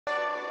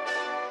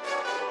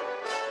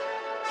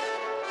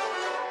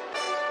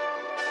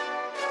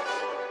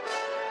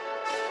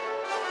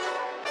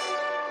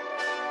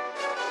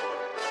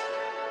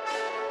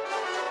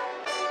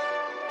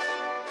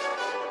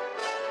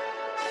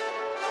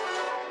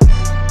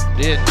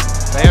in.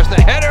 There's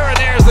the header, and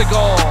there's the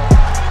goal.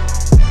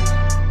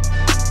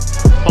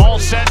 Ball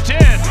sent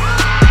in.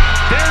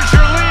 There's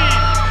your lead.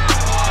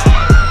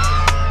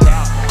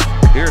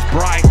 Here's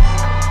Bright.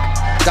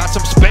 Got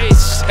some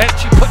space, and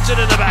she puts it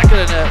in the back of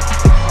the net.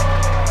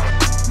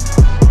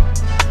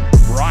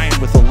 Ryan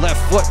with the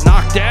left foot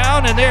knocked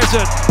down, and there's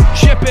a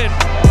chip in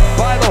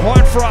by the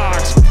Horned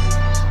Frogs.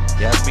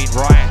 Yasmin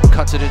Ryan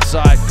cuts it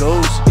inside,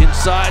 goes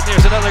inside,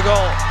 there's another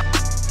goal.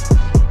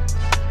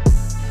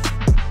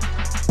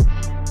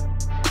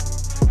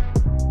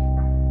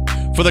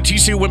 For the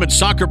TCU women's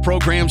soccer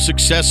program,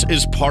 success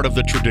is part of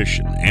the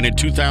tradition. And in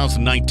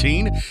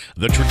 2019,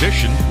 the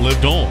tradition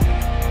lived on.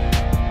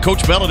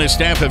 Coach Bell and his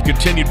staff have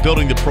continued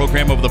building the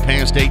program over the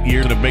past 8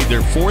 years and have made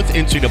their fourth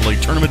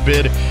NCAA Tournament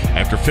bid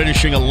after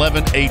finishing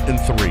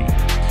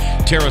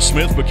 11-8-3. Tara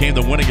Smith became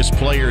the winningest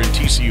player in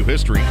TCU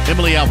history.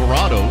 Emily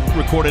Alvarado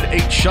recorded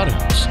 8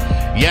 shutouts.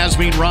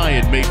 Yasmin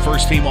Ryan made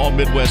first-team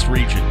All-Midwest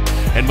region.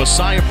 And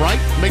Messiah Bright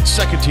made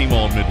second-team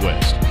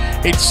All-Midwest.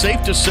 It's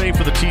safe to say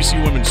for the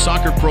TCU women's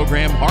soccer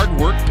program, hard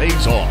work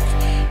pays off.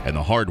 And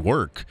the hard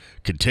work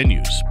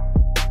continues.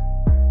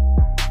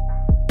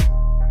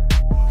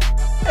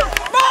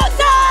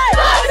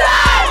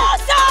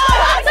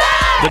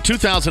 The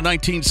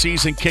 2019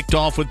 season kicked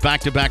off with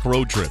back-to-back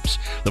road trips.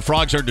 The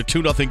Frogs earned a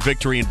 2-0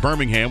 victory in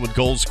Birmingham with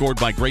goals scored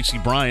by Gracie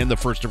Bryan, the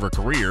first of her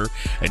career,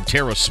 and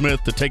Tara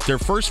Smith to take their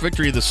first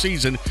victory of the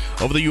season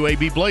over the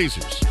UAB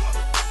Blazers.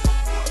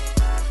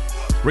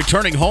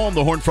 Returning home,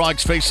 the Horned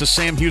Frogs faced the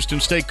Sam Houston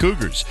State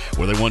Cougars,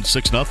 where they won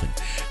 6-0.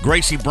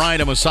 Gracie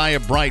Bryan and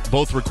Messiah Bright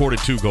both recorded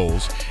 2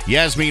 goals.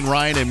 Yasmin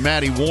Ryan and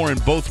Maddie Warren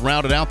both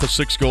rounded out the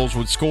 6 goals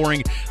with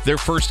scoring their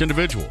first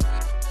individual.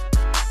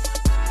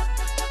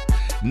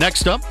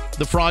 Next up,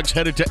 the Frogs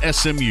headed to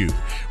SMU,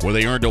 where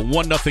they earned a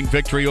 1-0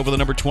 victory over the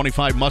number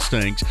 25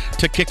 Mustangs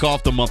to kick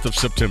off the month of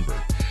September.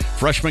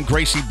 Freshman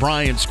Gracie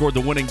Bryan scored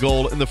the winning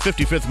goal in the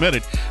 55th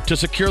minute to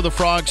secure the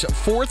Frogs'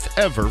 4th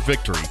ever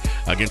victory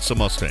against the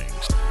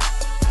Mustangs.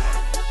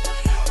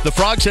 The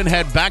Frogs then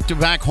had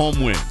back-to-back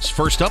home wins.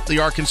 First up, the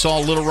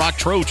Arkansas Little Rock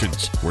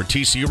Trojans, where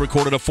TCU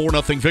recorded a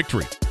 4-0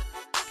 victory.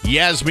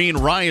 Yasmin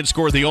Ryan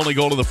scored the only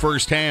goal of the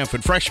first half,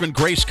 and freshmen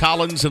Grace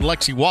Collins and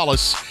Lexi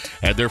Wallace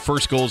had their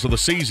first goals of the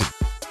season.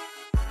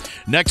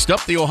 Next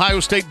up, the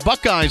Ohio State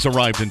Buckeyes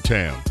arrived in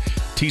town.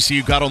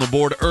 TCU got on the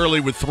board early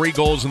with 3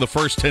 goals in the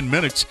first 10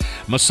 minutes.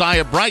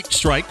 Messiah Bright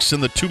strikes in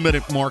the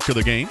 2-minute mark of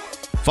the game,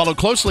 followed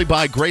closely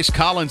by Grace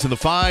Collins in the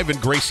 5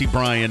 and Gracie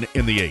Bryan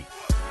in the 8.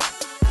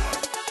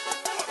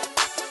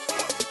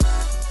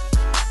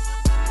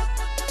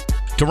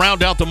 To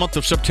round out the month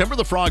of September,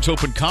 the Frogs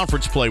opened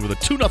conference play with a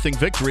 2-0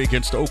 victory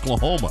against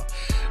Oklahoma,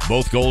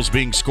 both goals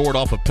being scored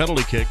off of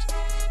penalty kicks.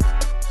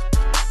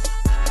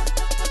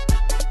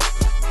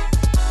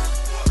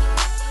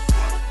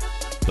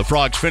 The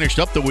Frogs finished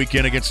up the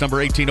weekend against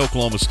number 18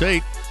 Oklahoma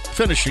State,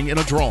 finishing in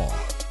a draw.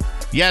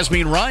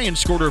 Yasmin Ryan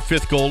scored her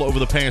 5th goal over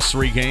the past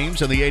 3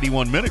 games and the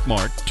 81-minute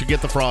mark to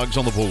get the Frogs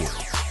on the board.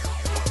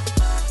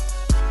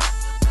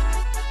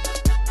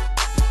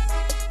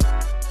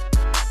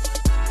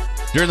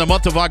 During the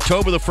month of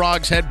October, the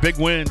Frogs had big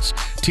wins.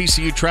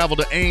 TCU traveled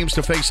to Ames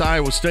to face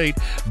Iowa State.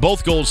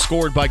 Both goals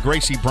scored by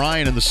Gracie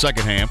Bryan in the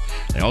second half.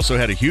 They also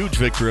had a huge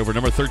victory over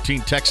number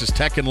 13 Texas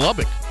Tech in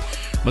Lubbock.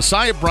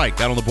 Messiah Bright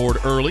got on the board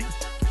early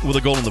with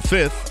a goal in the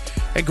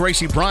 5th, and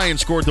Gracie Bryan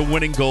scored the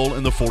winning goal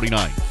in the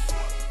 49th.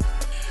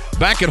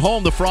 Back at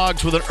home, the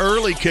Frogs with an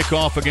early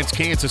kickoff against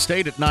Kansas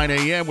State at 9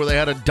 a.m. where they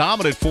had a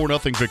dominant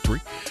 4-0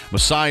 victory.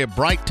 Messiah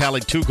Bright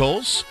tallied 2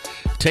 goals.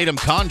 Tatum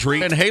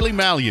Condrey and Haley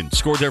Mallion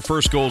scored their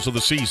first goals of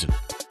the season.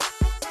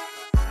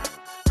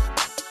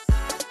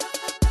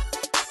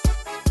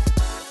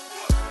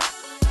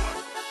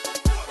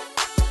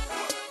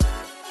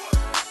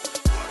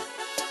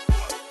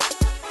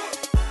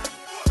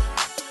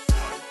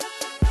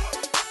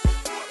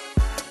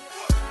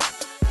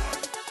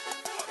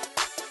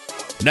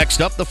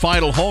 Next up, the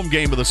final home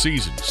game of the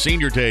season,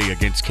 Senior Day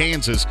against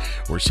Kansas,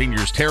 where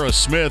seniors Tara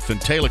Smith and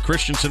Taylor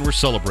Christensen were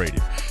celebrated.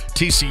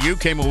 TCU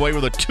came away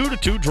with a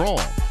 2-2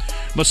 draw.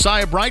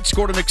 Messiah Bright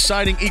scored an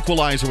exciting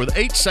equalizer with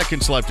 8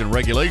 seconds left in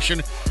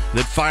regulation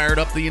that fired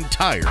up the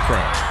entire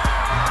crowd.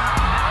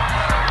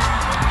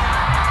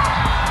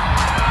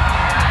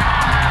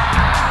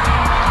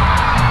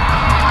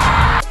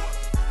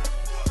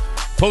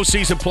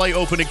 Postseason play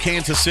opened in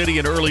Kansas City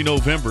in early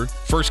November.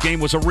 First game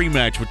was a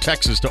rematch with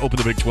Texas to open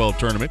the Big 12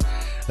 tournament.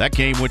 That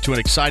game went to an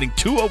exciting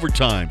 2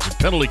 overtimes and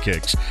penalty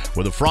kicks,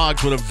 where the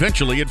Frogs would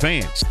eventually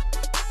advance.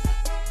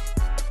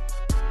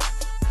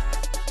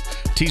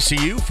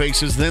 TCU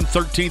faces then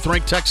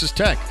 13th-ranked Texas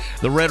Tech,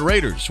 the Red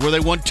Raiders, where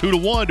they won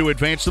 2-1 to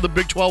advance to the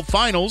Big 12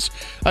 finals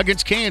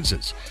against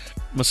Kansas.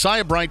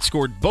 Messiah Bright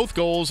scored both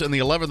goals in the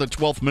 11th and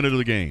 12th minute of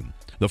the game.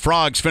 The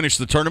Frogs finished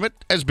the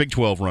tournament as Big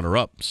 12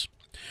 runner-ups.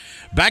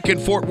 Back in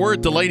Fort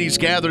Worth, the ladies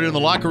gathered in the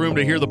locker room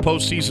to hear the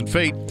postseason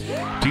fate.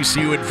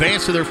 TCU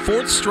advanced to their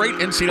 4th straight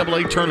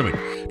NCAA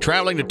tournament.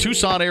 traveling to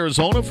Tucson,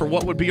 Arizona for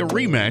what would be a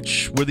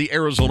rematch with the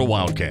Arizona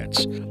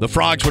Wildcats. The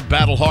Frogs would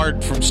battle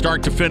hard from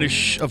start to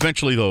finish,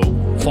 eventually, though,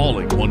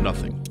 falling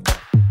 1-0.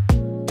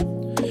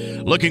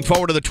 Looking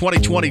forward to the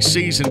 2020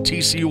 season,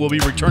 TCU will be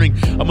returning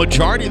a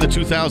majority of the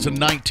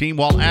 2019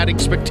 while adding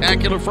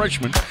spectacular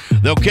freshmen.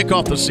 They'll kick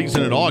off the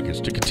season in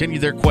August to continue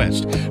their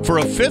quest for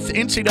a 5th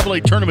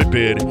NCAA Tournament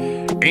bid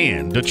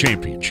and a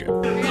championship.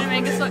 We're going to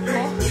make a